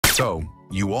So,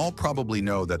 you all probably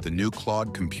know that the new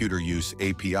Claude Computer Use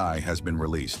API has been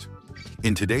released.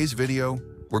 In today's video,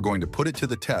 we're going to put it to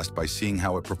the test by seeing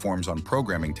how it performs on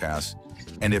programming tasks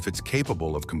and if it's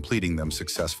capable of completing them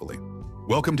successfully.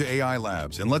 Welcome to AI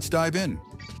Labs, and let's dive in.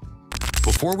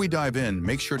 Before we dive in,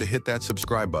 make sure to hit that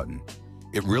subscribe button.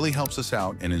 It really helps us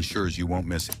out and ensures you won't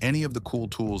miss any of the cool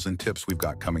tools and tips we've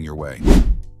got coming your way.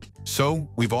 So,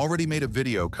 we've already made a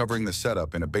video covering the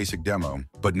setup in a basic demo,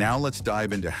 but now let's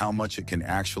dive into how much it can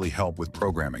actually help with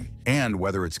programming and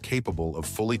whether it's capable of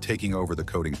fully taking over the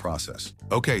coding process.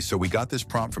 Okay, so we got this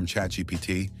prompt from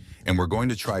ChatGPT, and we're going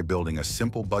to try building a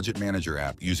simple budget manager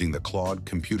app using the Claude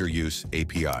Computer Use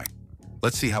API.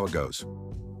 Let's see how it goes.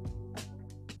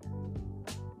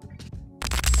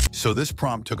 So this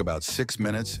prompt took about 6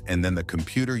 minutes, and then the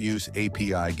Computer Use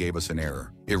API gave us an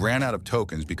error. It ran out of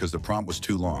tokens because the prompt was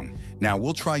too long. Now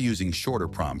we'll try using shorter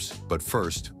prompts, but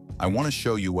first, I want to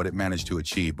show you what it managed to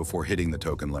achieve before hitting the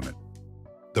token limit.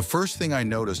 The first thing I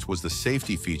noticed was the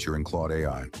safety feature in Claude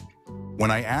AI.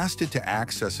 When I asked it to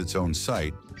access its own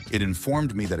site, it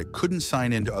informed me that it couldn't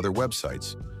sign into other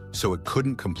websites, so it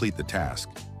couldn't complete the task.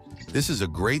 This is a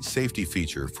great safety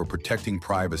feature for protecting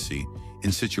privacy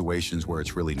in situations where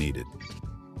it's really needed.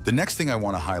 The next thing I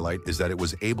want to highlight is that it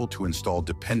was able to install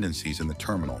dependencies in the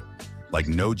terminal, like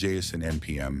Node.js and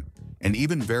NPM, and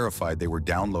even verified they were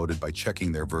downloaded by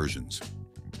checking their versions.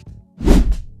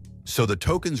 So the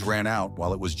tokens ran out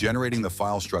while it was generating the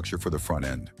file structure for the front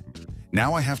end.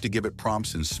 Now I have to give it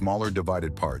prompts in smaller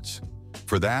divided parts.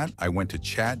 For that, I went to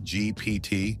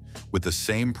ChatGPT with the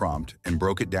same prompt and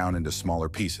broke it down into smaller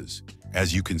pieces,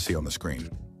 as you can see on the screen.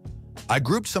 I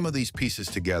grouped some of these pieces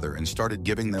together and started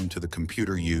giving them to the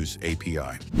Computer Use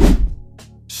API.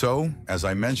 So, as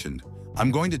I mentioned,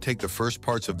 I'm going to take the first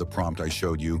parts of the prompt I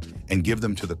showed you and give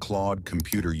them to the Claude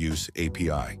Computer Use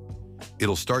API.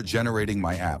 It'll start generating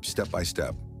my app step by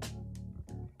step.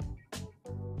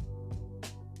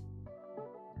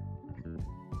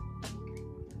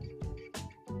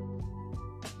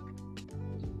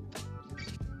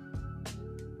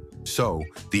 So,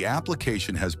 the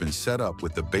application has been set up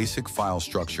with the basic file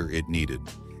structure it needed,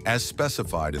 as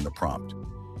specified in the prompt.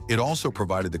 It also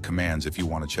provided the commands if you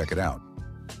want to check it out.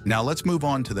 Now let's move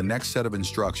on to the next set of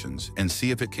instructions and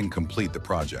see if it can complete the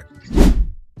project.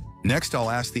 Next, I'll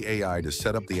ask the AI to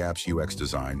set up the app's UX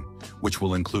design, which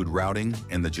will include routing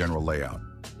and the general layout.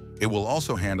 It will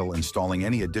also handle installing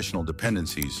any additional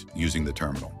dependencies using the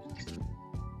terminal.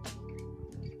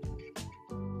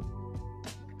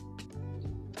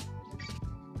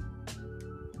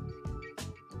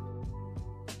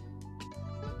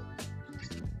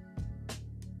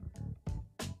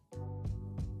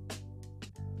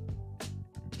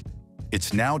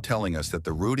 It's now telling us that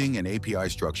the routing and API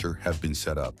structure have been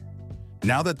set up.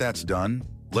 Now that that's done,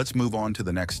 let's move on to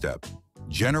the next step,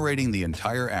 generating the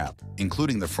entire app,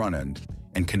 including the front end,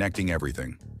 and connecting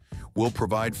everything. We'll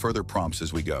provide further prompts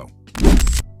as we go.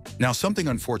 Now, something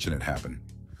unfortunate happened.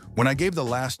 When I gave the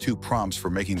last 2 prompts for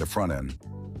making the front end,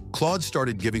 Claude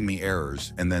started giving me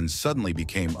errors and then suddenly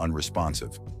became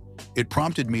unresponsive. It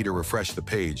prompted me to refresh the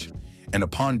page, and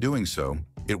upon doing so,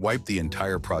 it wiped the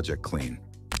entire project clean.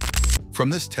 From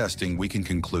this testing, we can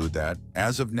conclude that,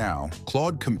 as of now,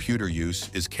 Claude Computer Use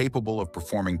is capable of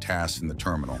performing tasks in the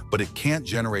terminal, but it can't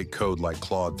generate code like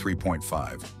Claude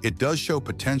 3.5. It does show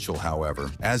potential,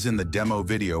 however, as in the demo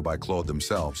video by Claude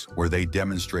themselves, where they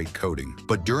demonstrate coding.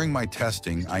 But during my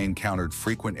testing, I encountered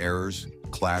frequent errors,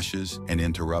 clashes, and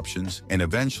interruptions, and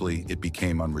eventually it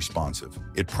became unresponsive.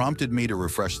 It prompted me to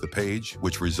refresh the page,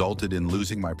 which resulted in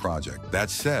losing my project. That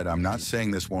said, I'm not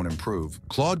saying this won't improve.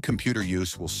 Claude Computer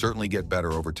Use will certainly get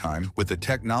better over time. With the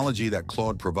technology that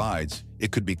Claude provides,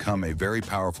 it could become a very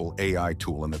powerful AI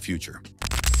tool in the future.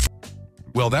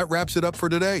 Well, that wraps it up for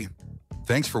today.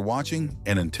 Thanks for watching,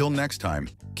 and until next time,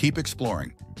 keep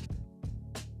exploring.